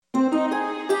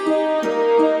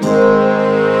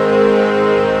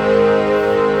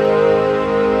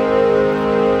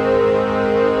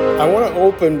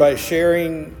open by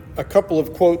sharing a couple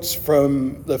of quotes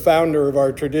from the founder of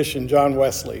our tradition, John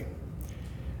Wesley.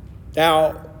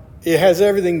 Now, it has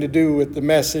everything to do with the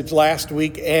message last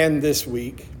week and this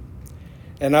week,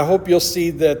 and I hope you'll see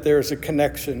that there's a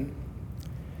connection.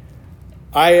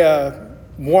 I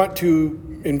want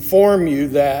to inform you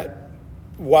that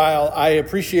while I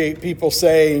appreciate people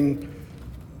saying,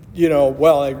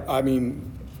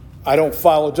 I don't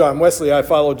follow John Wesley, I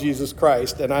follow Jesus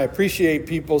Christ. And I appreciate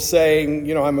people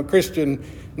saying, I'm a Christian,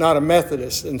 not a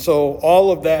Methodist. And so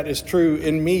all of that is true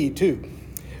in me too.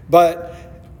 But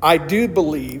I do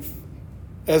believe,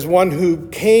 as one who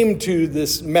came to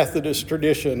this Methodist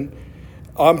tradition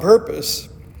on purpose,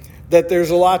 that there's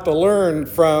a lot to learn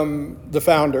from the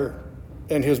founder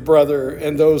and his brother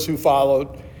and those who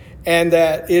followed, and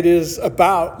that it is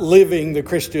about living the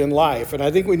Christian life. And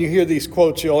I think when you hear these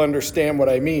quotes, you'll understand what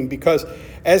I mean, because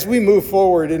as we move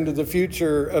forward into the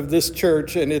future of this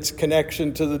church and its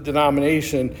connection to the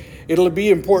denomination, it'll be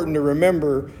important to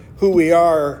remember who we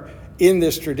are in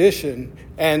this tradition,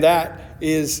 and that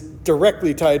is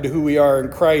directly tied to who we are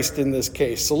in Christ in this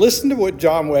case. So listen to what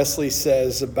John Wesley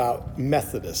says about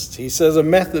Methodists. He says a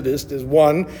Methodist is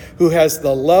one who has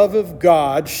the love of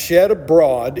God shed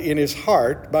abroad in his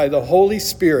heart by the Holy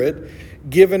Spirit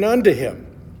given unto him.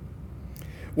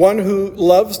 One who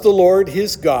loves the Lord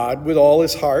his God with all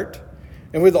his heart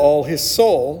and with all his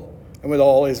soul and with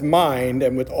all his mind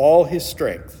and with all his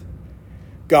strength.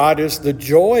 God is the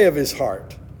joy of his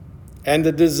heart and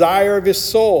the desire of his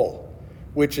soul,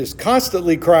 which is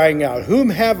constantly crying out,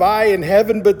 "Whom have I in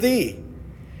heaven but thee?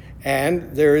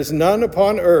 And there is none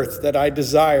upon earth that I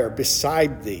desire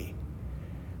beside thee.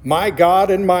 My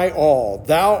God and my all,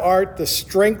 thou art the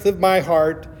strength of my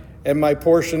heart and my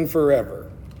portion forever."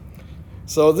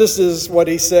 So this is what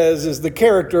he says is the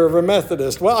character of a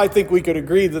Methodist. Well, I think we could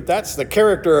agree that that's the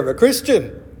character of a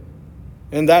Christian.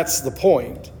 And that's the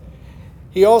point.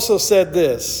 He also said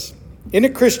this: in a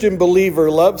Christian believer,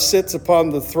 love sits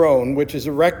upon the throne, which is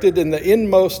erected in the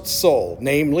inmost soul,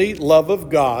 namely, love of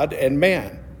God and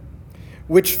man,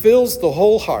 which fills the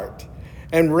whole heart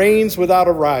and reigns without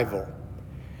a rival.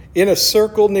 In a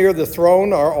circle near the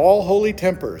throne are all holy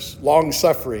tempers,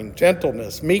 long-suffering,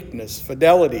 gentleness, meekness,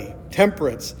 fidelity,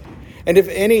 temperance, and if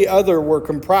any other were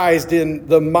comprised in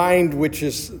the mind which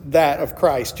is that of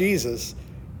Christ Jesus.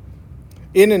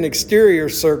 In an exterior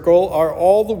circle are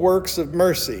all the works of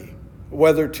mercy,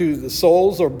 whether to the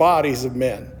souls or bodies of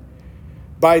men.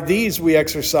 By these we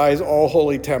exercise all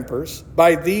holy tempers.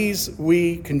 By these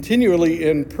we continually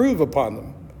improve upon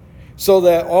them, so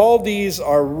that all these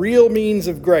are real means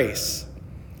of grace,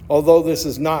 although this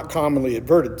is not commonly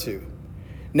adverted to.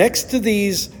 Next to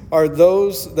these are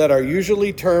those that are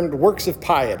usually termed works of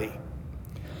piety: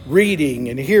 reading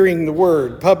and hearing the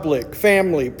word, public,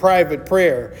 family, private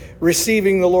prayer,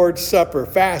 receiving the Lord's Supper,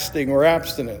 fasting or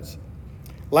abstinence.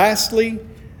 Lastly,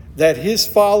 that his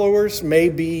followers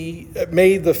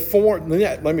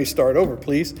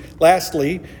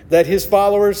Lastly, that his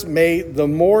followers may the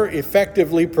more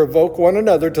effectively provoke one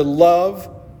another to love,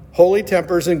 holy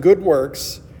tempers, and good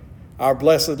works. Our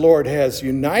blessed Lord has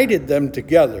united them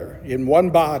together in one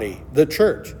body, the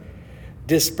church,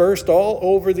 dispersed all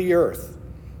over the earth,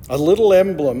 a little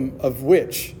emblem of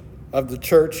which, of the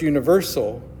church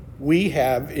universal, we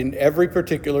have in every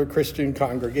particular Christian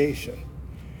congregation.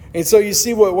 And so you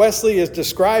see what Wesley is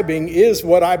describing is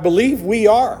what I believe we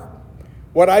are,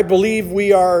 what I believe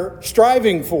we are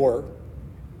striving for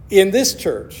in this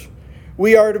church.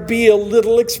 We are to be a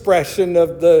little expression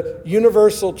of the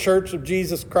universal church of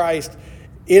Jesus Christ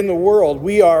in the world.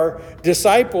 We are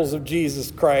disciples of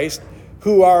Jesus Christ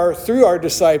who are, through our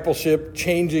discipleship,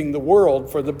 changing the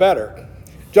world for the better.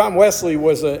 John Wesley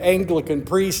was an Anglican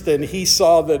priest, and he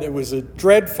saw that it was a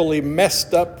dreadfully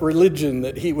messed up religion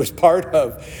that he was part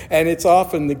of. And it's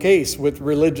often the case with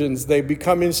religions. They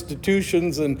become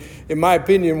institutions, and in my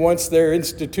opinion, once their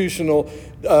institutional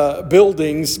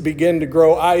buildings begin to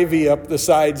grow ivy up the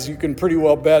sides, you can pretty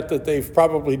well bet that they've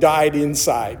probably died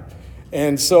inside.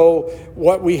 And so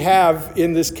what we have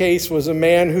in this case was a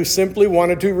man who simply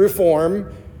wanted to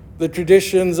reform the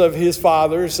traditions of his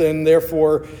fathers and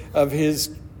therefore of his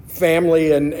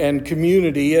family and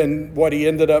community, and what he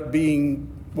ended up being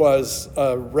was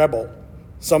a rebel,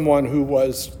 someone who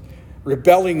was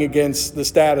rebelling against the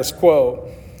status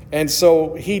quo. And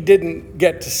so he didn't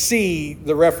get to see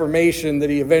the Reformation that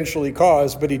he eventually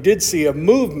caused, but he did see a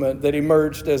movement that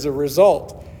emerged as a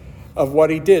result of what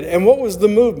he did. And what was the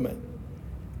movement?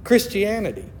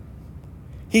 Christianity.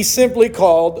 He simply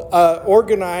called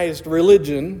organized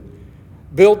religion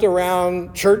built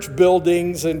around church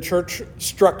buildings and church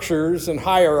structures and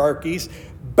hierarchies,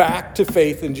 back to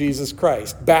faith in Jesus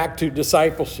Christ, back to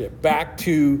discipleship, back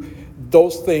to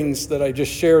those things that I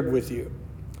just shared with you.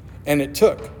 And it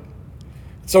took.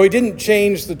 So he didn't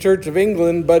change the Church of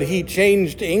England, but he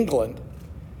changed England.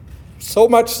 So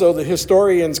much so that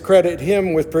historians credit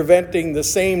him with preventing the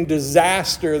same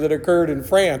disaster that occurred in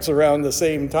France around the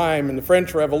same time in the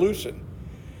French Revolution,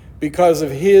 because of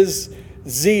his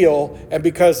zeal and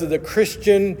because of the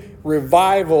Christian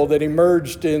revival that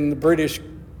emerged in the British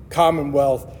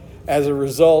Commonwealth as a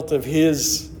result of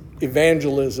his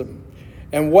evangelism.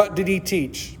 And what did he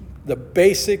teach? The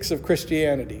basics of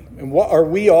Christianity. And what are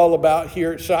we all about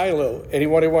here at Shiloh?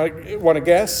 Anyone want to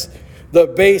guess? The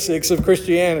basics of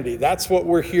Christianity. That's what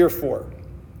we're here for.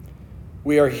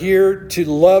 We are here to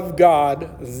love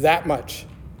God that much.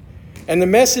 And the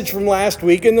message from last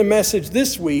week and the message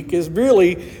this week is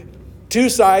really two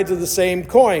sides of the same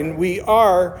coin. We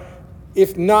are,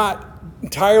 if not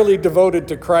entirely devoted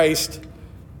to Christ,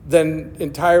 then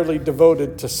entirely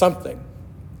devoted to something.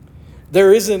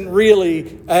 There isn't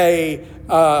really a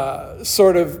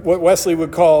sort of what Wesley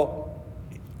would call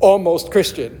almost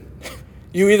Christian.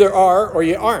 You either are or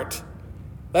you aren't.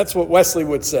 That's what Wesley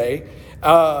would say.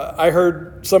 I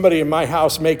heard somebody in my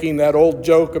house making that old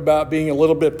joke about being a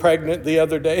little bit pregnant the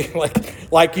other day.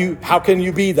 like you, how can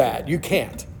you be that? You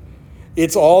can't.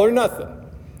 It's all or nothing.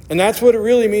 And that's what it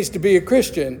really means to be a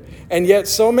Christian. And yet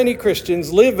so many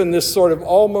Christians live in this sort of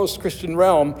almost Christian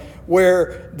realm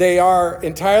where they are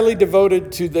entirely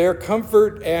devoted to their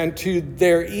comfort and to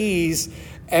their ease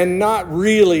and not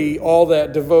really all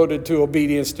that devoted to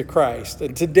obedience to Christ.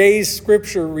 And today's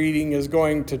scripture reading is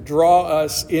going to draw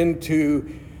us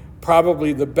into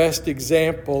probably the best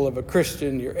example of a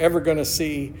Christian you're ever going to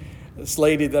see, this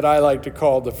lady that I like to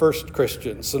call the first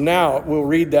Christian. So now we'll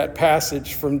read that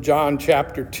passage from John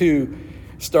chapter 2,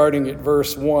 starting at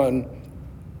verse 1.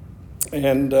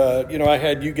 And, I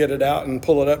had you get it out and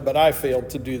pull it up, but I failed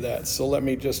to do that. So let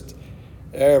me just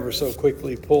ever so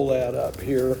quickly pull that up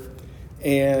here.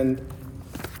 And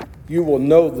you will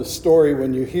know the story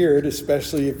when you hear it,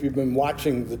 especially if you've been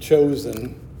watching The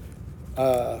Chosen.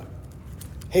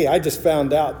 Hey, I just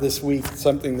found out this week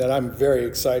something that I'm very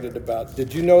excited about.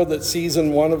 Did you know that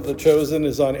season 1 of The Chosen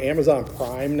is on Amazon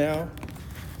Prime now?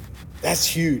 That's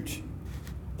huge.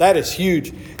 That is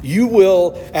huge. You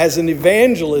will, as an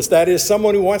evangelist, that is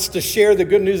someone who wants to share the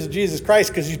good news of Jesus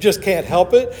Christ because you just can't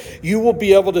help it, you will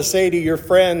be able to say to your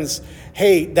friends,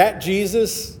 hey, that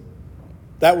Jesus,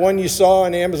 that one you saw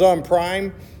on Amazon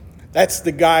Prime, that's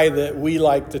the guy that we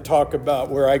like to talk about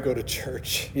where I go to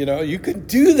church. You can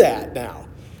do that now.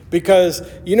 Because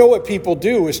you know what people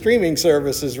do with streaming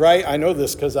services, right? I know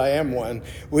this because I am one.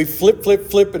 We flip,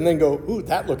 and then go, ooh,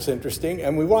 that looks interesting,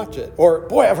 and we watch it. Or,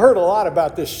 boy, I've heard a lot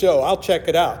about this show. I'll check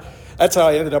it out. That's how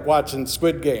I ended up watching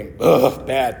Squid Game. Ugh,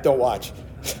 bad, don't watch.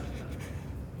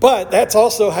 But that's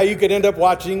also how you could end up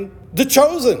watching The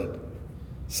Chosen.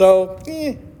 So,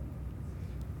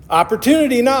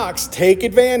 opportunity knocks. Take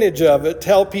advantage of it.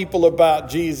 Tell people about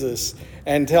Jesus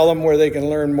and tell them where they can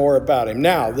learn more about him.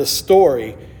 Now, the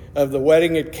story of the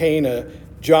wedding at Cana,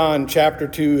 John chapter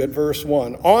 2 at verse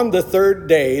 1. On the third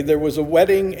day, there was a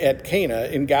wedding at Cana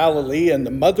in Galilee, and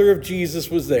the mother of Jesus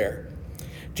was there.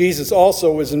 Jesus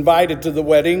also was invited to the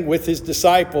wedding with his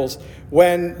disciples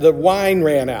when the wine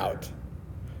ran out.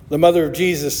 The mother of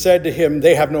Jesus said to him,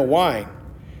 "They have no wine."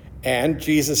 And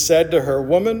Jesus said to her,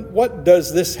 "Woman, what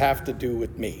does this have to do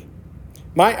with me?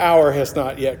 My hour has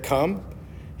not yet come."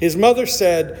 His mother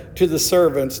said to the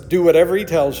servants, "Do whatever he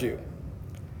tells you."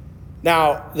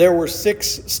 Now, there were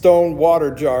 6 stone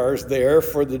water jars there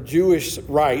for the Jewish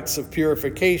rites of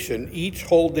purification, each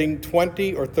holding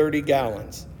 20 or 30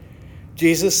 gallons.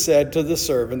 Jesus said to the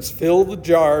servants, "Fill the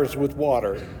jars with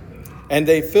water." And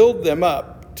they filled them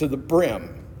up to the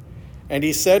brim. And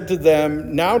he said to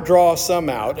them, "Now draw some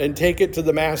out and take it to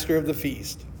the master of the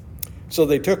feast." So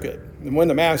they took it. And when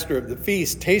the master of the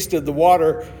feast tasted the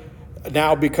water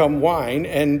now become wine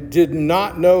and did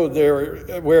not know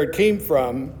where it came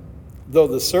from, though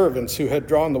the servants who had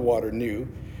drawn the water knew,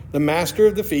 the master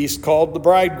of the feast called the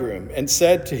bridegroom and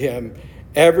said to him,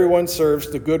 "Everyone serves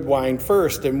the good wine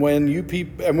first, and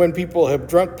when people have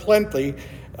drunk plenty,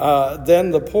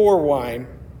 then the poor wine.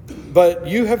 But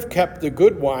you have kept the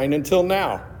good wine until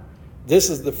now." This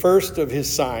is the first of his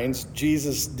signs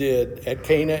Jesus did at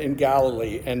Cana in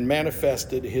Galilee and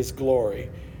manifested his glory,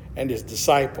 and his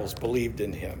disciples believed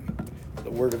in him.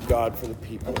 The word of God for the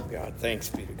people of God. Thanks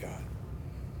be to God.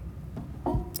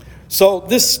 So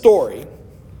this story,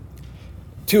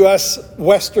 to us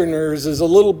Westerners, is a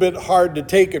little bit hard to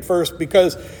take at first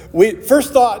because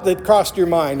first thought that crossed your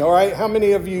mind, all right? How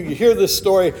many of you hear this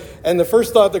story and the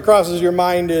first thought that crosses your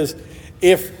mind is,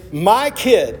 If my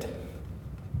kid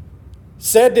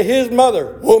said to his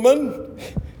mother, "Woman,"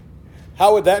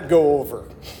 how would that go over?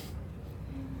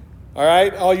 All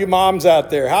right, all you moms out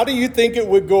there, how do you think it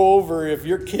would go over if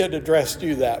your kid addressed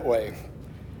you that way?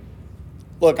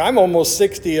 Look, I'm almost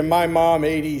 60 and my mom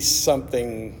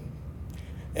 80-something,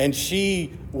 and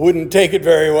she wouldn't take it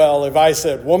very well if I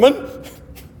said, "Woman."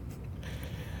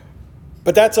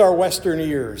 But that's our Western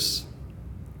ears.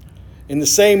 In the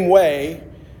same way,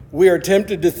 we are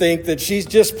tempted to think that she's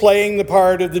just playing the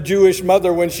part of the Jewish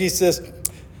mother when she says,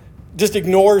 just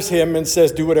ignores him and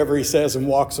says, "Do whatever he says," and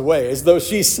walks away, as though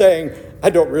she's saying, "I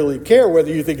don't really care whether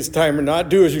you think it's time or not.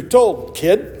 Do as you're told,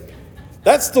 kid."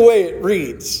 That's the way it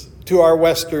reads to our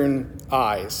Western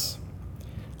eyes.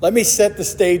 Let me set the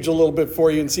stage a little bit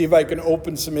for you and see if I can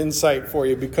open some insight for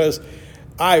you, because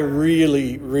I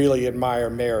really, really admire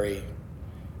Mary.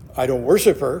 I don't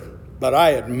worship her, but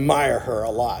I admire her a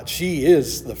lot. She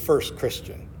is the first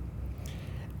Christian.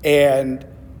 And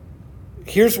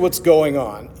here's what's going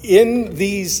on. In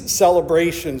these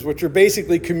celebrations, which are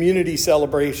basically community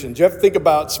celebrations, you have to think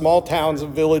about small towns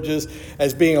and villages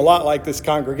as being a lot like this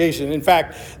congregation. In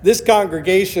fact, this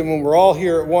congregation, when we're all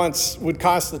here at once, would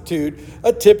constitute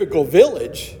a typical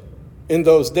village in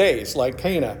those days, like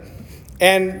Cana.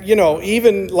 And,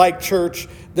 even like church,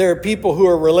 there are people who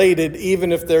are related,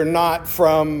 even if they're not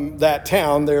from that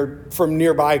town. They're from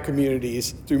nearby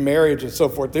communities through marriage and so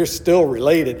forth. They're still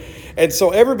related. And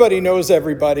so everybody knows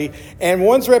everybody. And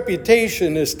one's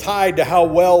reputation is tied to how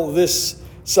well this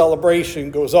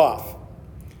celebration goes off.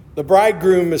 The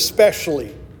bridegroom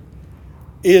especially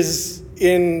is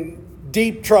in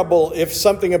deep trouble if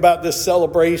something about this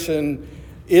celebration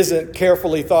isn't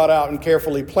carefully thought out and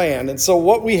carefully planned. And so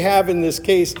what we have in this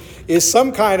case is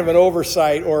some kind of an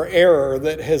oversight or error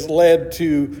that has led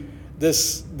to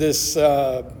this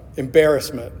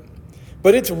embarrassment.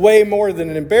 But it's way more than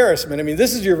an embarrassment. I mean,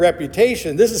 this is your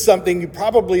reputation. This is something you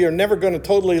probably are never going to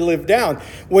totally live down.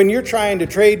 When you're trying to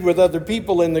trade with other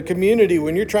people in the community,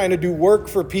 when you're trying to do work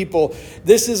for people,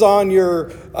 this is on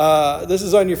your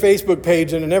Facebook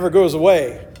page and it never goes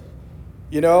away.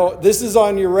 This is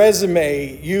on your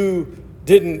resume. You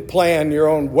didn't plan your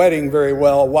own wedding very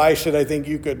well. Why should I think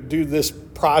you could do this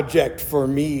project for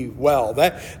me well?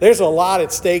 There's a lot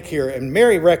at stake here, and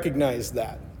Mary recognized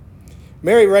that.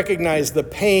 Mary recognized the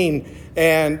pain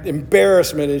and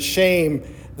embarrassment and shame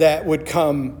that would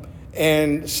come,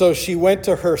 and so she went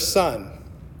to her son,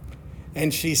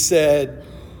 and she said,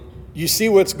 "You see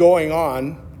what's going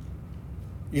on.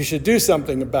 You should do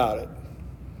something about it."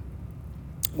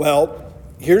 Well,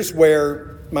 here's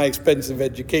where my expensive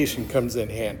education comes in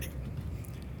handy.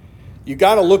 You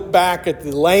got to look back at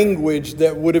the language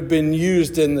that would have been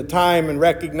used in the time and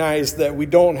recognize that we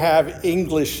don't have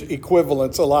English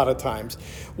equivalents a lot of times.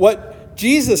 What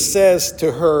Jesus says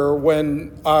to her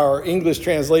when our English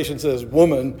translation says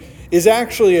 "woman" is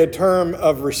actually a term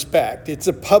of respect. It's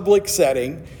a public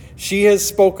setting. She has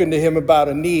spoken to him about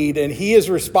a need, and he is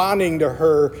responding to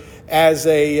her as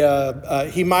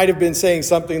he might have been saying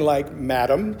something like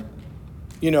 "madam,"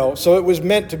 so it was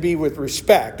meant to be with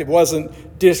respect. It wasn't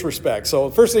disrespect. So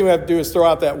the first thing we have to do is throw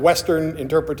out that Western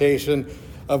interpretation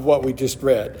of what we just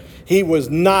read. He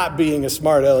was not being a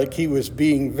smart aleck. He was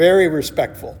being very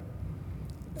respectful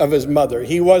of his mother.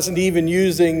 He wasn't even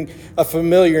using a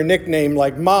familiar nickname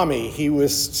like mommy. He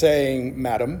was saying,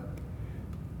 "Madam,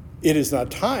 it is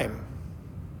not time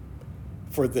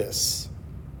for this."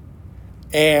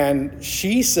 And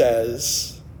she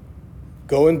says,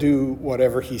 "Go and do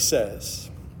whatever he says,"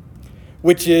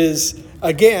 which is,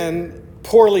 again,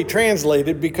 poorly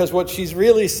translated, because what she's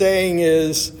really saying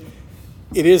is,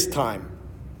 it is time.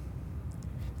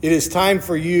 It is time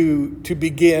for you to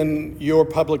begin your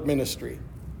public ministry.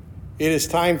 It is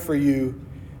time for you,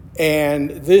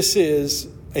 and this is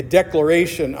a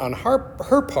declaration on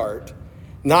her part,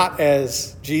 not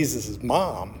as Jesus'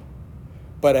 mom,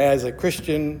 but as a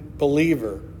Christian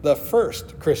believer, the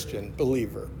first Christian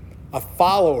believer, a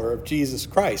follower of Jesus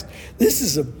Christ. This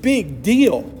is a big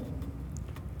deal.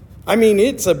 I mean,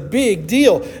 it's a big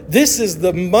deal. This is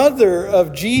the mother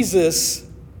of Jesus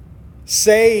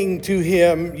saying to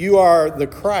him, "You are the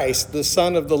Christ, the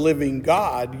Son of the living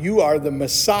God. You are the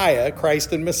Messiah,"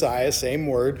 Christ and Messiah, same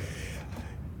word,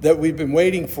 "that we've been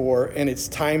waiting for, and it's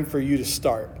time for you to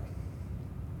start."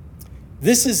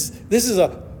 This is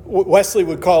what Wesley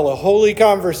would call a holy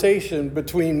conversation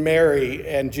between Mary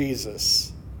and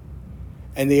Jesus.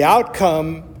 And the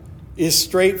outcome is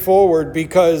straightforward,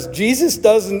 because Jesus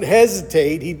doesn't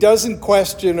hesitate. He doesn't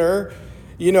question her.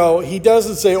 He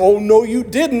doesn't say, "Oh, no, you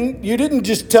didn't. You didn't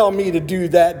just tell me to do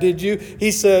that, did you?"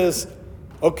 He says,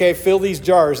 Okay, fill these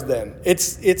jars then.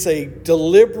 It's a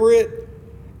deliberate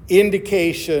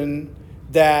indication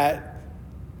that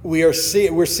we're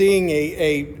seeing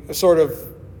a sort of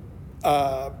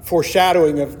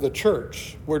foreshadowing of the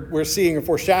church. We're seeing a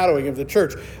foreshadowing of the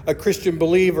church, a Christian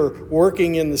believer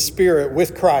working in the Spirit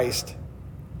with Christ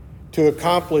to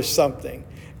accomplish something.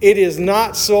 It is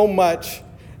not so much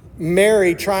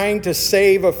Mary trying to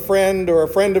save a friend or a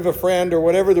friend of a friend or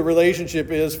whatever the relationship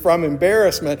is from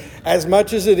embarrassment, as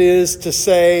much as it is to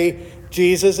say,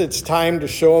 Jesus, it's time to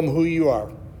show them who you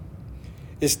are.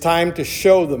 It's time to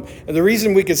show them. And the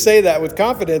reason we can say that with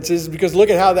confidence is because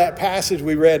look at how that passage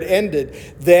we read ended.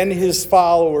 Then his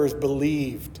followers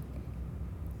believed.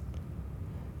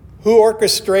 Who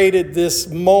orchestrated this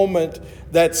moment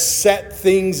that set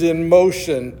things in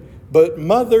motion? But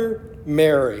Mother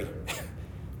Mary.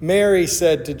 Mary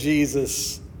said to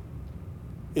Jesus,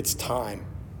 it's time.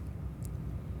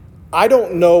 I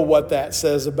don't know what that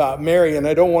says about Mary, and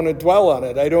I don't want to dwell on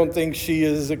it. I don't think she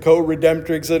is a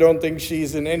co-redemptrix. I don't think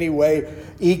she's in any way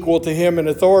equal to him in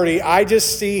authority. I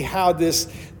just see how this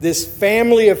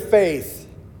family of faith,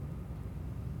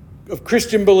 of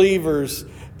Christian believers,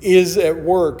 is at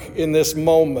work in this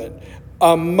moment.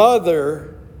 A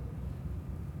mother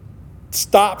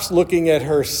stops looking at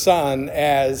her son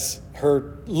as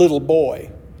her little boy.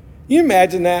 You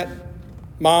imagine that?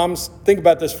 Moms, think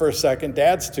about this for a second.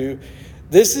 Dads too.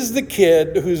 This is the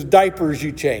kid whose diapers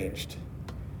you changed.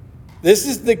 This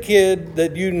is the kid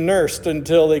that you nursed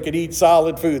until they could eat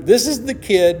solid food. This is the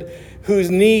kid whose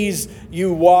knees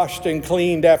you washed and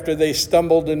cleaned after they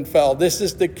stumbled and fell. This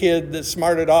is the kid that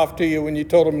smarted off to you when you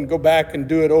told him to go back and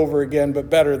do it over again, but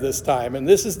better this time. And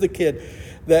this is the kid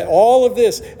that all of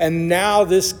this, and now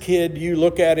this kid, you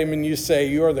look at him and you say,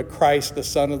 you are the Christ, the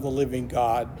Son of the living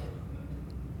God.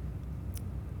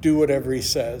 Do whatever he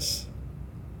says.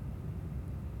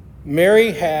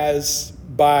 Mary has,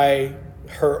 by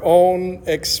her own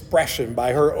expression,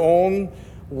 by her own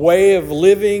way of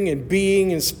living and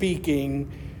being and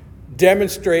speaking,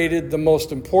 demonstrated the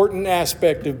most important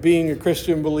aspect of being a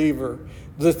Christian believer.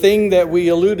 The thing that we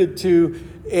alluded to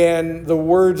in the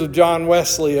words of John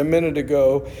Wesley a minute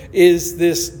ago is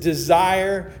this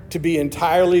desire to be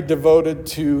entirely devoted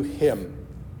to him.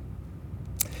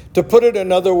 To put it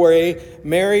another way,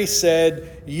 Mary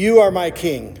said, you are my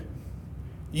king.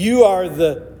 You are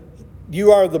the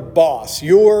boss.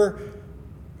 Your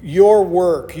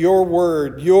work, your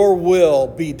word, your will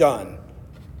be done.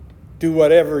 Do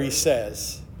whatever he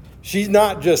says. She's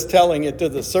not just telling it to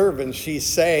the servants. She's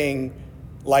saying,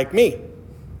 like me.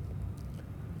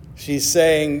 She's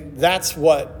saying that's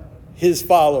what his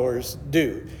followers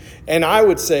do. And I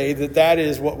would say that that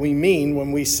is what we mean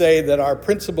when we say that our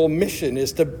principal mission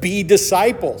is to be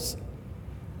disciples.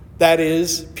 That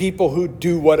is, people who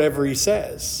do whatever he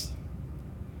says.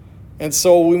 And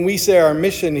so when we say our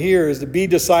mission here is to be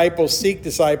disciples, seek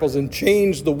disciples, and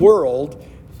change the world,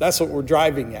 that's what we're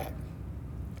driving at.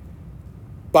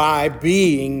 By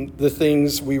being the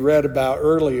things we read about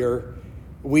earlier,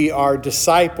 we are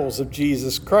disciples of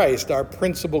Jesus Christ. Our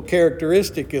principal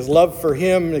characteristic is love for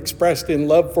him expressed in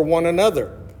love for one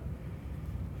another.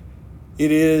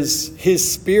 It is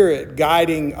his Spirit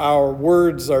guiding our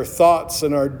words, our thoughts,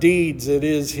 and our deeds. It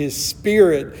is his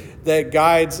Spirit that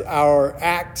guides our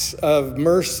acts of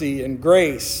mercy and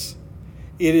grace.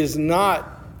 It is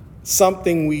not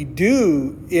something we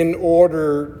do in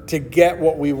order to get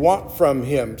what we want from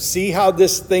him. See how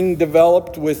this thing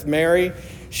developed with Mary?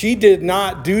 She did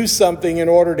not do something in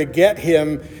order to get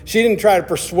him. She didn't try to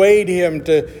persuade him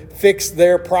to fix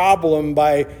their problem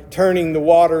by turning the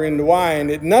water into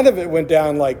wine. None of it went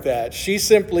down like that. She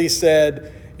simply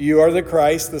said, you are the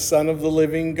Christ, the Son of the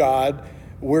living God.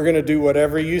 We're going to do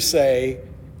whatever you say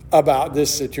about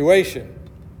this situation.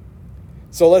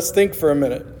 So let's think for a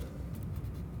minute.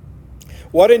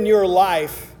 What in your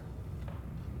life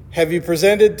have you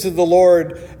presented to the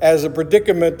Lord as a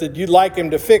predicament that you'd like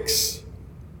him to fix?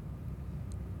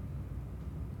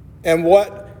 And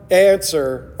what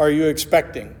answer are you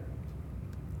expecting?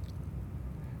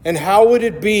 And how would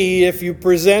it be if you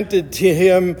presented to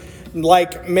him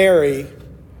like Mary?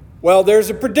 Well, there's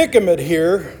a predicament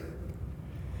here,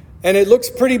 and it looks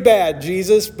pretty bad,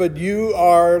 Jesus, but you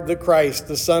are the Christ,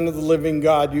 the Son of the living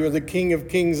God. You are the King of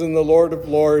kings and the Lord of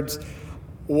lords.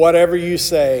 Whatever you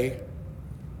say,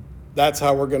 that's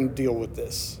how we're going to deal with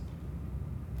this.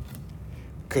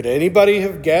 Could anybody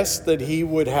have guessed that he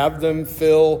would have them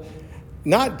fill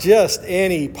not just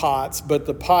any pots, but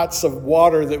the pots of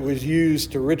water that was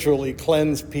used to ritually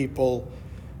cleanse people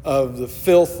of the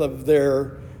filth of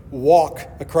their walk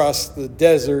across the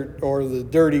desert or the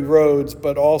dirty roads,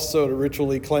 but also to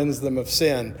ritually cleanse them of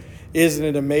sin? isn't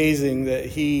it amazing that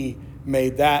he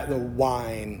made that the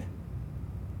wine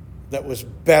that was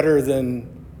better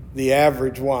than the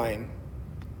average wine?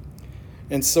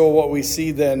 And so what we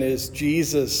see then is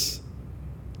Jesus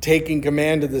taking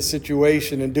command of the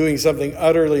situation and doing something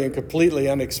utterly and completely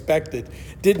unexpected.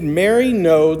 Did Mary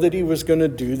know that he was going to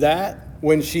do that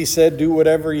when she said, do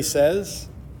whatever he says?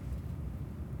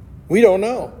 We don't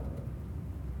know.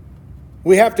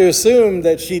 We have to assume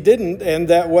that she didn't, and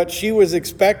that what she was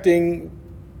expecting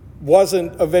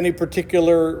wasn't of any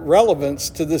particular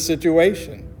relevance to the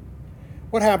situation.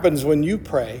 What happens when you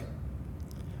pray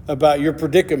about your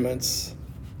predicaments?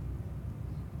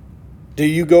 Do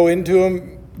you go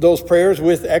into those prayers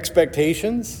with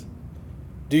expectations?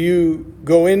 Do you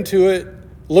go into it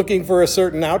looking for a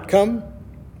certain outcome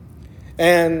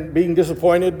and being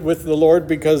disappointed with the Lord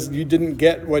because you didn't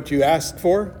get what you asked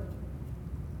for?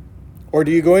 Or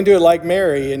do you go into it like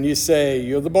Mary and you say,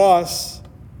 you're the boss,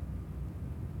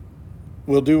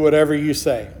 we'll do whatever you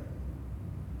say?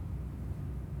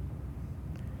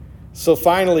 So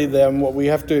finally then, what we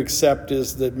have to accept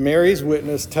is that Mary's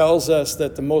witness tells us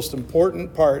that the most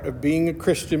important part of being a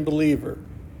Christian believer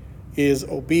is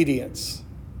obedience.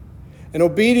 And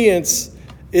obedience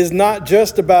is not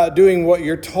just about doing what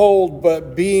you're told,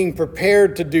 but being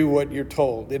prepared to do what you're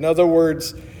told. In other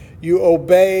words, you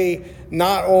obey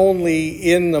not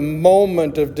only in the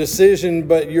moment of decision,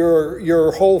 but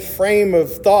your whole frame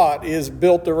of thought is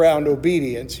built around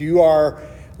obedience. You are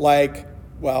like,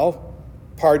 well,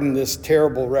 pardon this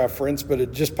terrible reference, but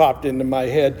it just popped into my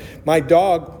head. My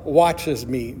dog watches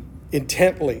me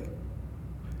intently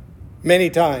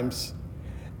many times,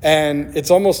 and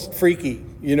it's almost freaky,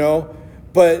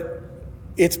 but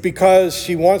it's because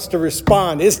she wants to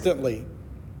respond instantly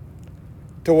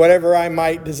to whatever I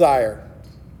might desire.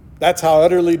 That's how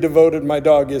utterly devoted my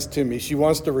dog is to me. She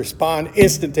wants to respond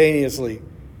instantaneously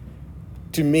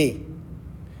to me.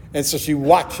 And so she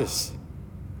watches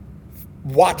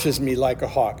me like a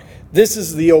hawk. This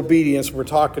is the obedience we're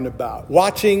talking about.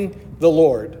 Watching the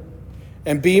Lord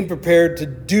and being prepared to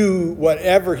do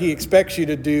whatever he expects you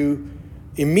to do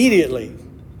immediately.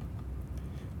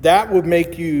 That would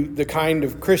make you the kind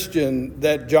of Christian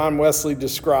that John Wesley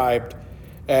described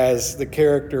as the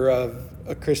character of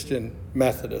a Christian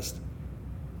Methodist.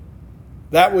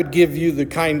 That would give you the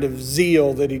kind of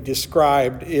zeal that he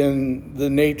described in the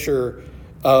nature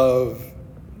of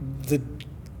the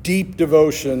deep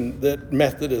devotion that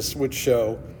Methodists would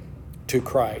show to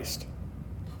Christ.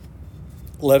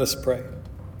 Let us pray.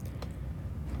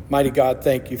 Mighty God,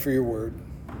 thank you for your word.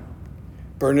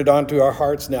 Burn it onto our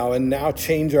hearts now, and now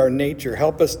change our nature.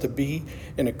 Help us to be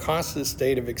in a constant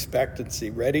state of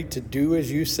expectancy, ready to do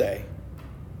as you say,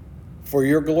 for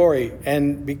your glory,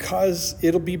 and because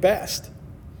it'll be best.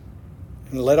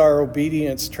 And let our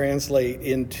obedience translate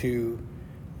into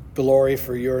glory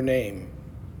for your name.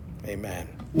 Amen.